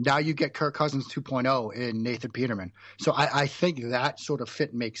 now you get Kirk Cousins 2.0 in Nathan Peterman. So I think that sort of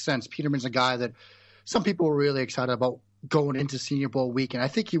fit makes sense. Peterman's a guy that some people were really excited about going into Senior Bowl week, and I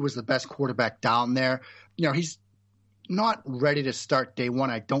think he was the best quarterback down there. He's not ready to start day one,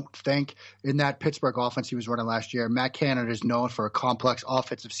 I don't think, in that Pittsburgh offense he was running last year. Matt Canada is known for a complex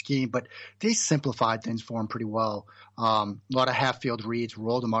offensive scheme, but they simplified things for him pretty well. A lot of half-field reads,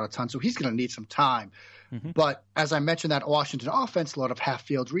 rolled him out a ton, so he's going to need some time. Mm-hmm. But as I mentioned, that Washington offense, a lot of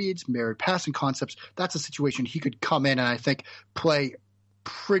half-field reads, mirrored passing concepts, that's a situation he could come in and I think play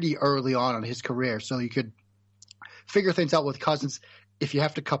pretty early on in his career. So you could figure things out with Cousins. If you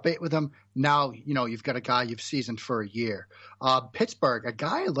have to cup bait with him, now you've got a guy you've seasoned for a year. Pittsburgh, a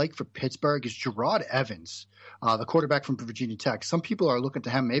guy I like for Pittsburgh is Jerod Evans, the quarterback from Virginia Tech. Some people are looking to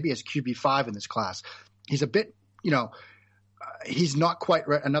him maybe as QB5 in this class. He's a bit, he's not quite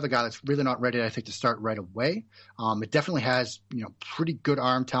another guy that's really not ready, I think, to start right away. It definitely has, pretty good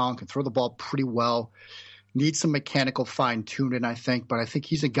arm talent, can throw the ball pretty well, needs some mechanical fine-tuning, I think. But I think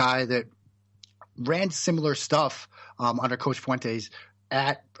he's a guy that ran similar stuff under Coach Fuentes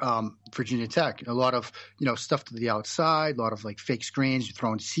at Virginia Tech. A lot of, stuff to the outside, a lot of like fake screens, you're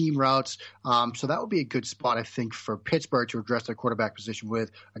throwing seam routes. So that would be a good spot, I think, for Pittsburgh to address their quarterback position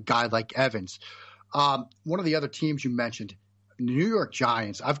with a guy like Evans. One of the other teams you mentioned, New York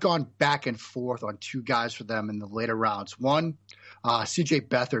Giants. I've gone back and forth on two guys for them in the later rounds. One, C.J.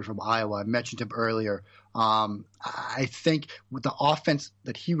 Beathard from Iowa. I mentioned him earlier. I think with the offense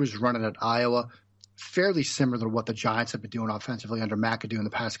that he was running at Iowa, fairly similar to what the Giants have been doing offensively under McAdoo in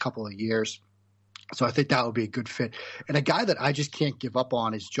the past couple of years. So I think that would be a good fit. And a guy that I just can't give up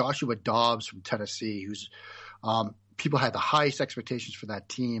on is Joshua Dobbs from Tennessee, who's people had the highest expectations for that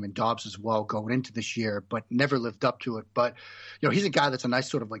team, and Dobbs as well going into this year, but never lived up to it. But, he's a guy that's a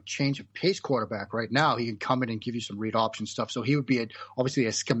nice sort of like change of pace quarterback right now. He can come in and give you some read option stuff. So he would be obviously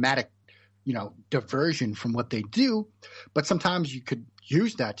a schematic, diversion from what they do. But sometimes you could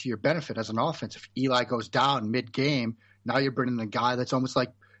use that to your benefit as an offense. If Eli goes down mid-game, now you're bringing in a guy that's almost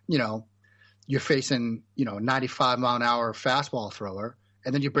like, you're facing, 95-mile-an-hour fastball thrower,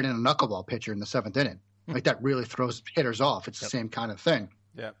 and then you bring in a knuckleball pitcher in the seventh inning. Like that really throws hitters off. It's the same kind of thing.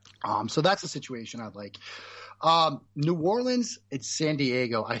 Yeah. So that's the situation I like. New Orleans and San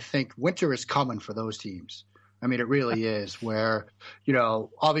Diego, I think winter is coming for those teams. I mean, it really is where,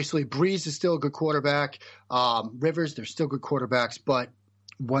 obviously Breeze is still a good quarterback. Rivers, they're still good quarterbacks. But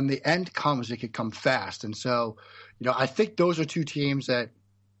when the end comes, it could come fast. And so, I think those are two teams that,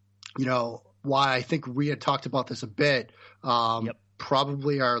 why I think we had talked about this a bit.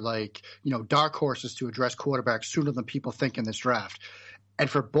 Probably are like, dark horses to address quarterbacks sooner than people think in this draft. And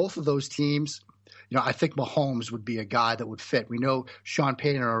for both of those teams, I think Mahomes would be a guy that would fit. We know Sean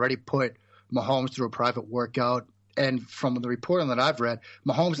Payton already put Mahomes through a private workout. And from the reporting that I've read,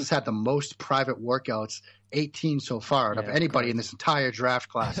 Mahomes has had the most private workouts, 18 so far, of anybody in this entire draft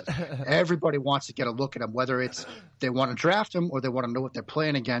class. Everybody wants to get a look at him, whether it's they want to draft him or they want to know what they're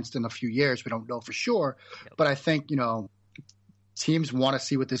playing against in a few years. We don't know for sure. But I think, teams want to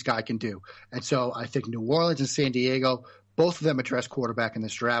see what this guy can do. And so I think New Orleans and San Diego, both of them address quarterback in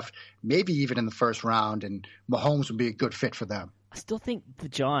this draft, maybe even in the first round, and Mahomes would be a good fit for them. I still think the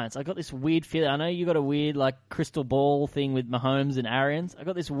Giants, I got this weird feeling. I know you got a weird crystal ball thing with Mahomes and Arians. I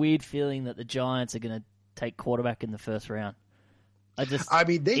got this weird feeling that the Giants are going to take quarterback in the first round.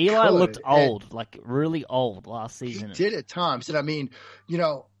 Eli looked old, really old last season. He did at times. And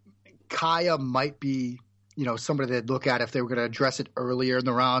Kaaya might be, somebody they'd look at if they were going to address it earlier in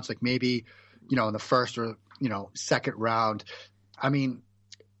the rounds, like maybe, in the first or, second round. I mean,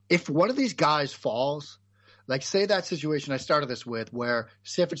 if one of these guys falls, like say that situation I started this with where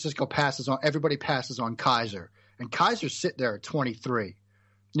San Francisco everybody passes on Kaiser, and Kaiser's sitting there at 23.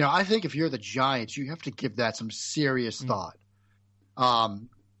 I think if you're the Giants, you have to give that some serious thought.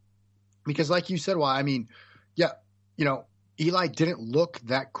 Because like you said, Eli didn't look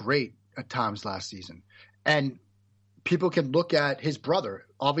that great at times last season. And people can look at his brother.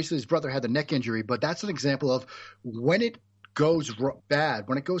 Obviously, his brother had the neck injury, but that's an example of when it goes bad,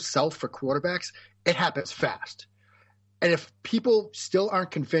 when it goes south for quarterbacks, it happens fast. And if people still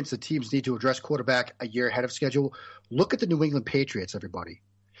aren't convinced that teams need to address quarterback a year ahead of schedule, look at the New England Patriots, everybody.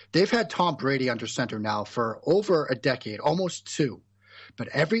 They've had Tom Brady under center now for over a decade, almost two. But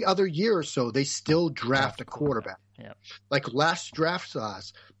every other year or so, they still draft a quarterback. Yep. Like last draft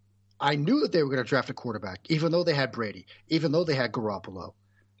class, I knew that they were going to draft a quarterback, even though they had Brady, even though they had Garoppolo,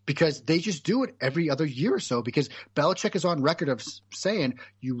 because they just do it every other year or so. Because Belichick is on record of saying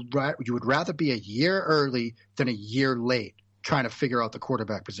you would rather be a year early than a year late trying to figure out the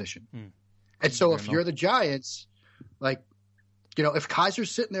quarterback position. And so if you're the Giants, if Kaiser's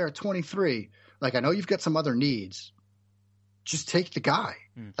sitting there at 23, I know you've got some other needs. Just take the guy.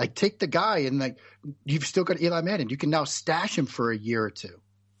 Take the guy, and you've still got Eli Manning. You can now stash him for a year or two.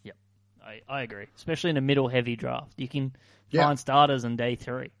 Yep, I agree. Especially in a middle-heavy draft, you can find starters on day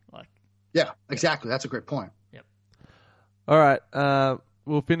 3. Yeah, exactly. That's a great point. Yep. All right,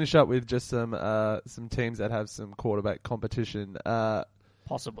 we'll finish up with just some teams that have some quarterback competition.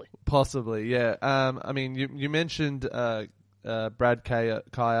 Possibly, yeah. I mean, you mentioned Brad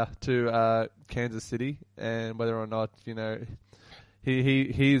Kaaya to Kansas City, and whether or not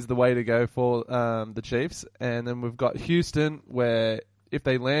he's the way to go for the Chiefs. And then we've got Houston, where if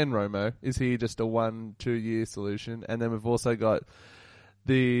they land Romo, is he just a 1-2 year solution? And then we've also got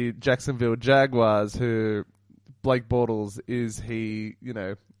the Jacksonville Jaguars, who Blake Bortles, is he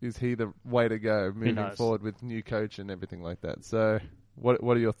the way to go moving forward with new coach and everything like that? So what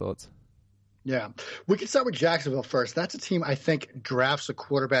are your thoughts? Yeah, we can start with Jacksonville first. That's a team I think drafts a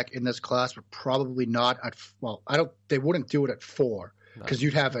quarterback in this class, but probably not at. Well, they wouldn't do it at 4 because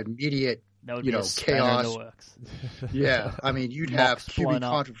you'd have immediate, chaos. Yeah, I mean, you'd have QB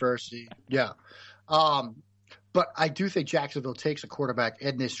controversy. Yeah, but I do think Jacksonville takes a quarterback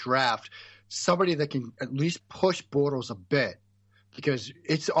in this draft, somebody that can at least push Bortles a bit, because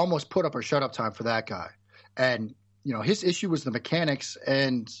it's almost put up or shut up time for that guy. And, his issue was the mechanics,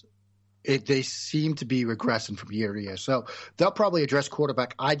 and they seem to be regressing from year to year. So they'll probably address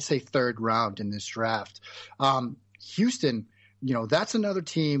quarterback, I'd say 3rd round in this draft. Houston, that's another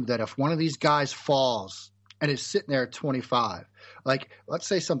team that if one of these guys falls and is sitting there at 25, like let's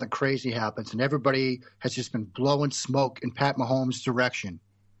say something crazy happens and everybody has just been blowing smoke in Pat Mahomes' direction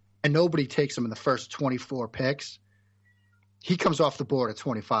and nobody takes him in the first 24 picks, he comes off the board at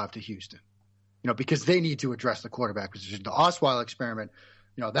 25 to Houston, because they need to address the quarterback position. The Osweiler experiment,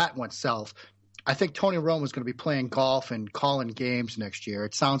 that went south. I think Tony Romo's going to be playing golf and calling games next year.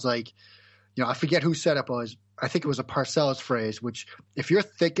 It sounds like, I forget who said it was. I think it was a Parcells phrase, which if you're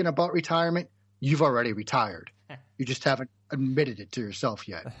thinking about retirement, you've already retired. You just haven't admitted it to yourself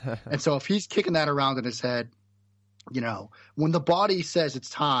yet. And so if he's kicking that around in his head, when the body says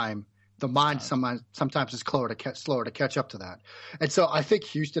it's time, the mind sometimes is slower to catch up to that. And so I think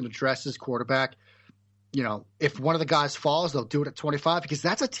Houston addresses quarterback. If one of the guys falls, they'll do it at 25 because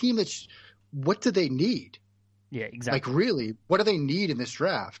that's a team that's what do they need? Yeah, exactly. Like really, what do they need in this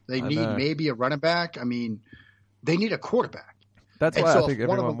draft? They need maybe a running back. I mean, they need a quarterback. That's why I think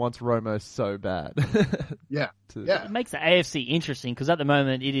everyone wants Romo so bad. Yeah. It makes the AFC interesting because at the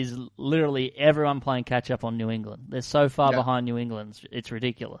moment it is literally everyone playing catch up on New England. They're so far behind New England, it's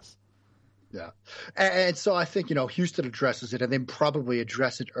ridiculous. Yeah. And so I think, Houston addresses it and they probably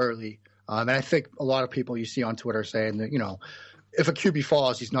address it early. And I think a lot of people you see on Twitter saying that, if a QB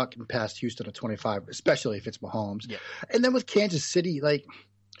falls, he's not getting past Houston at 25, especially if it's Mahomes. Yeah. And then with Kansas City,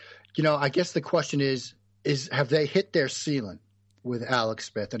 I guess the question is have they hit their ceiling with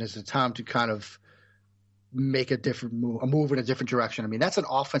Alex Smith? And is it time to kind of make a move in a different direction? I mean, that's an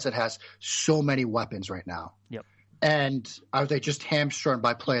offense that has so many weapons right now. Yep. And are they just hamstrung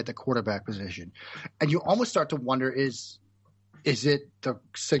by play at the quarterback position? And you almost start to wonder, is it the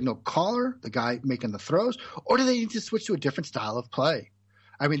signal caller, the guy making the throws, or do they need to switch to a different style of play?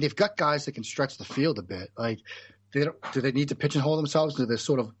 I mean, they've got guys that can stretch the field a bit. Do they need to pigeonhole themselves to this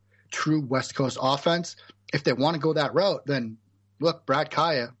sort of true West Coast offense? If they want to go that route, then look, Brad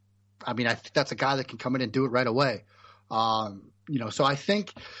Kaaya, I mean, I think that's a guy that can come in and do it right away. So I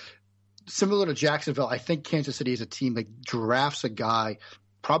think similar to Jacksonville, I think Kansas City is a team that drafts a guy,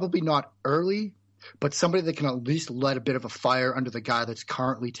 probably not early, but somebody that can at least light a bit of a fire under the guy that's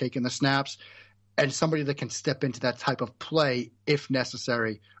currently taking the snaps, and somebody that can step into that type of play, if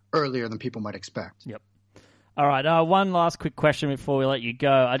necessary, earlier than people might expect. Yep. All right, one last quick question before we let you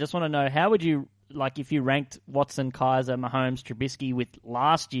go. I just want to know, how would you, if you ranked Watson, Kaiser, Mahomes, Trubisky with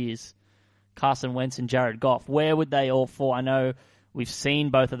last year's Carson Wentz and Jared Goff, where would they all fall? I know we've seen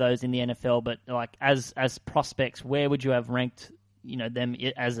both of those in the NFL, but as prospects, where would you have ranked them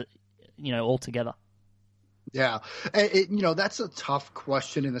as all together? Yeah. That's a tough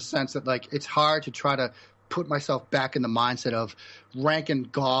question in the sense that it's hard to try to put myself back in the mindset of ranking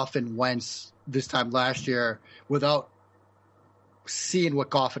Goff and Wentz this time last year without seeing what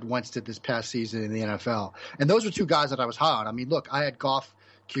Goff and Wentz did this past season in the NFL. And those were two guys that I was high on. I mean, look, I had Goff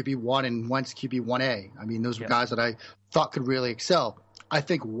QB1 and Wentz QB1A. I mean, those were guys that I thought could really excel. I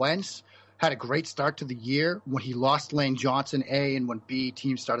think Wentz had a great start to the year when he lost Lane Johnson, A, and when B,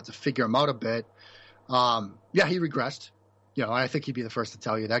 teams started to figure him out a bit. He regressed. I think he'd be the first to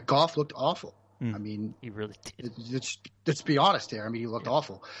tell you that. Goff looked awful. I mean, he really did. Let's be honest here. I mean, he looked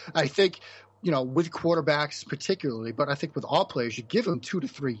awful. I think, with quarterbacks particularly, but I think with all players, you give them 2 to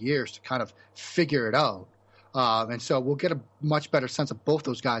 3 years to kind of figure it out. And so we'll get a much better sense of both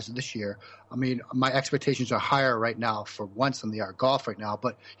those guys this year. I mean, my expectations are higher right now for Wentz than they are Goff right now,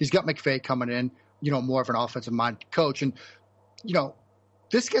 but he's got McVay coming in, more of an offensive-minded coach. And,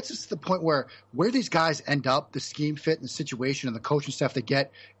 this gets us to the point where these guys end up, the scheme fit and the situation and the coaching staff they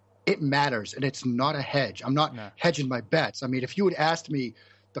get, it matters, and it's not a hedge. I'm not hedging my bets. I mean, if you had asked me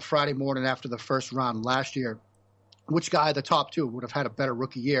the Friday morning after the first round last year, which guy of the top two would have had a better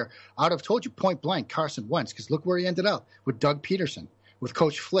rookie year, I would have told you point blank Carson Wentz, because look where he ended up with Doug Peterson, with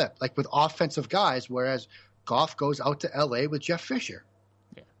Coach Flip, with offensive guys, whereas Goff goes out to L.A. with Jeff Fisher.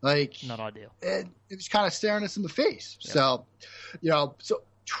 Yeah, not ideal. It was kind of staring us in the face. Yeah. So,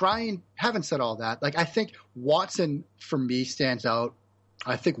 having said all that, I think Watson, for me, stands out.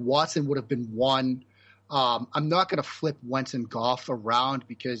 I think Watson would have been one. I'm not going to flip Wentz and Goff around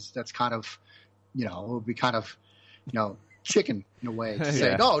because that's kind of, it would be kind of, chicken in a way to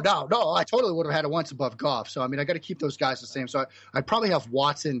say, no, I totally would have had a Wentz above Goff. So, I mean, I got to keep those guys the same. So I'd probably have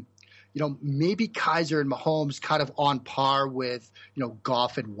Watson, maybe Kaiser and Mahomes kind of on par with,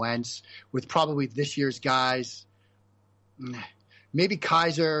 Goff and Wentz, with probably this year's guys. Maybe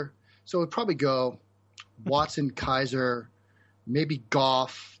Kaiser. So it would probably go Watson, Kaiser, maybe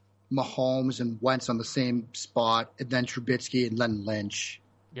Goff, Mahomes, and Wentz on the same spot, and then Trubisky and then Lynch.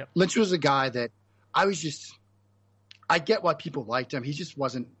 Yep. Lynch was a guy that I get why people liked him. He just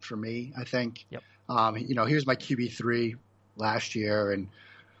wasn't for me, I think. Yep. He was my QB3 last year, and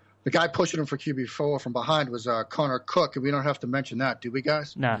the guy pushing him for QB4 from behind was Connor Cook, and we don't have to mention that, do we,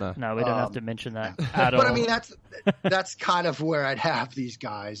 guys? No, we don't have to mention that at all. But I mean, that's kind of where I'd have these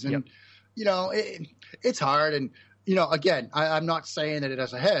guys, and it's hard. And again, I'm not saying that it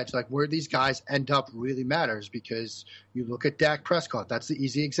as a hedge. Like where these guys end up really matters, because you look at Dak Prescott. That's the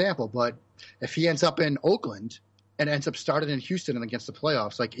easy example. But if he ends up in Oakland and ends up starting in Houston and against the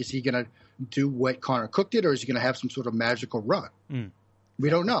playoffs, like is he going to do what Connor Cook did, or is he going to have some sort of magical run? We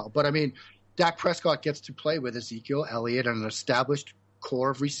don't know. But, I mean, Dak Prescott gets to play with Ezekiel Elliott and an established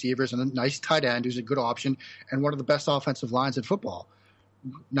core of receivers and a nice tight end who's a good option and one of the best offensive lines in football.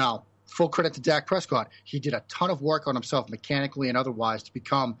 Now, full credit to Dak Prescott. He did a ton of work on himself mechanically and otherwise to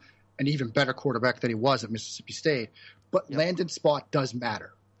become an even better quarterback than he was at Mississippi State. But Landon's spot does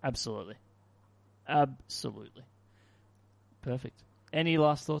matter. Absolutely. Perfect. Any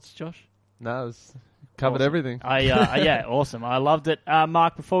last thoughts, Josh? No, it's covered Awesome. everything. Yeah, awesome. I loved it.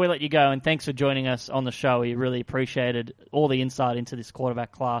 Mark, before we let you go, and thanks for joining us on the show. We really appreciated all the insight into this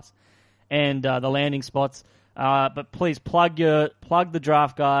quarterback class and the landing spots. But please plug the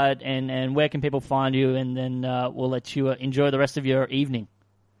draft guide and where can people find you, and then we'll let you enjoy the rest of your evening.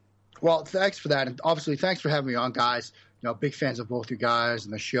 Well, thanks for that. And obviously, thanks for having me on, guys. Big fans of both you guys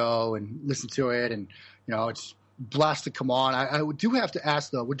and the show and listen to it. And, it's blessed to come on. I do have to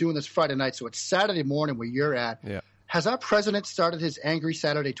ask, though, we're doing this Friday night, so it's Saturday morning where you're at. Yeah. Has our president started his Angry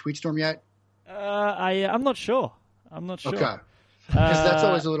Saturday tweet storm yet? I'm not sure. Okay. Because that's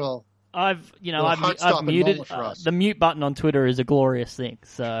always a little... I've muted the mute button on Twitter is a glorious thing.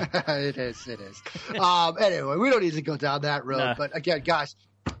 So it is. Anyway, we don't need to go down that road. No. But again, guys,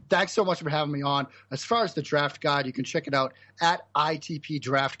 thanks so much for having me on. As far as the draft guide, you can check it out at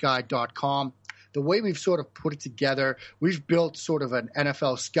itpdraftguide.com. The way we've sort of put it together, we've built sort of an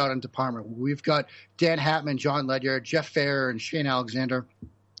NFL scouting department. We've got Dan Hatman, John Ledyard, Jeff Farrer, and Shane Alexander.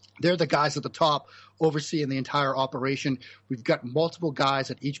 They're the guys at the top overseeing the entire operation. We've got multiple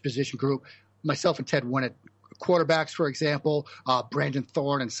guys at each position group. Myself and Ted Winnett, quarterbacks, for example, Brandon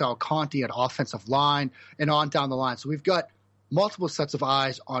Thorne and Sal Conti at offensive line, and on down the line. So we've got multiple sets of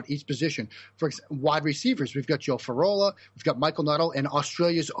eyes on each position. For example, wide receivers, we've got Joe Farola, we've got Michael Nuttall, and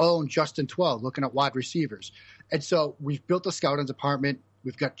Australia's own Justin Twell looking at wide receivers. And so we've built the scouting department.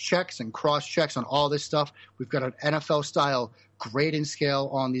 We've got checks and cross-checks on all this stuff. We've got an NFL-style grading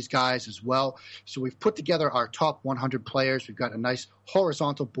scale on these guys as well. So we've put together our top 100 players. We've got a nice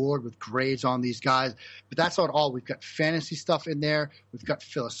horizontal board with grades on these guys. But that's not all. We've got fantasy stuff in there. We've got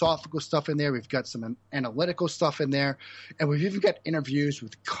philosophical stuff in there. We've got some analytical stuff in there. And we've even got interviews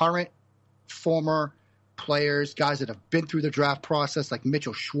with current, former players, guys that have been through the draft process, like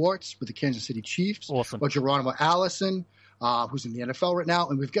Mitchell Schwartz with the Kansas City Chiefs, awesome, or Geronimo Allison, who's in the NFL right now.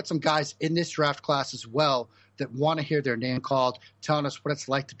 And we've got some guys in this draft class as well that want to hear their name called, telling us what it's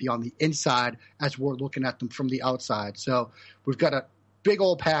like to be on the inside as we're looking at them from the outside. So we've got a big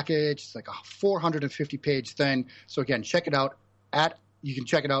old package. It's like a 450-page thing. So again, check it out you can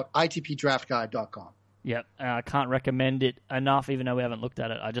check it out, itpdraftguide.com. Yep, I can't recommend it enough, even though we haven't looked at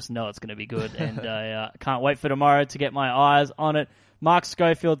it. I just know it's going to be good, and I can't wait for tomorrow to get my eyes on it. Mark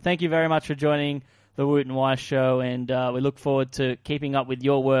Schofield, thank you very much for joining the Woot and Wise show, and we look forward to keeping up with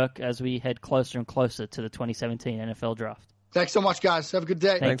your work as we head closer and closer to the 2017 NFL Draft. Thanks so much, guys. Have a good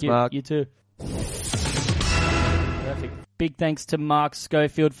day. Thanks, you. Mark. You too. Perfect. Big thanks to Mark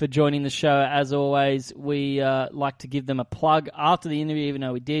Schofield for joining the show. As always, we like to give them a plug after the interview, even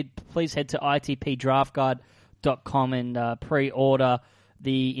though we did. Please head to itpdraftguide.com and pre-order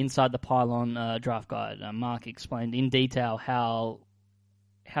the Inside the Pylon draft guide. Mark explained in detail how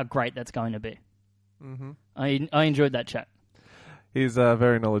great that's going to be. Mm-hmm. I enjoyed that chat. He's a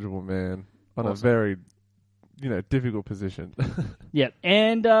very knowledgeable man on a very, difficult position. Yeah,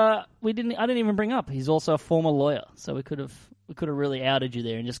 and I didn't even bring up he's also a former lawyer, so we could have really outed you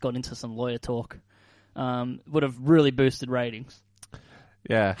there and just got into some lawyer talk. Would have really boosted ratings.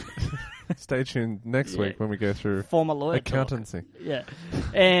 Yeah. Stay tuned next week when we go through former lawyer accountancy. Talk. Yeah.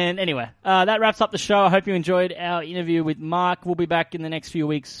 And anyway, that wraps up the show. I hope you enjoyed our interview with Mark. We'll be back in the next few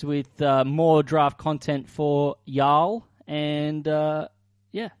weeks with more draft content for y'all. And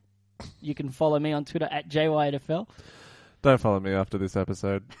you can follow me on Twitter at JYNFL. Don't follow me after this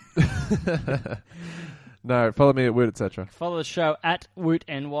episode. No, follow me at Woot, etc. Follow the show at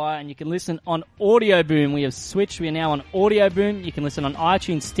WootNY, and you can listen on Audio Boom. We have switched. We are now on Audio Boom. You can listen on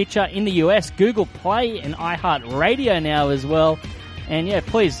iTunes, Stitcher in the US, Google Play, and iHeartRadio now as well. And yeah,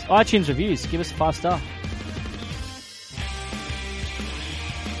 please, iTunes reviews, give us a 5-star.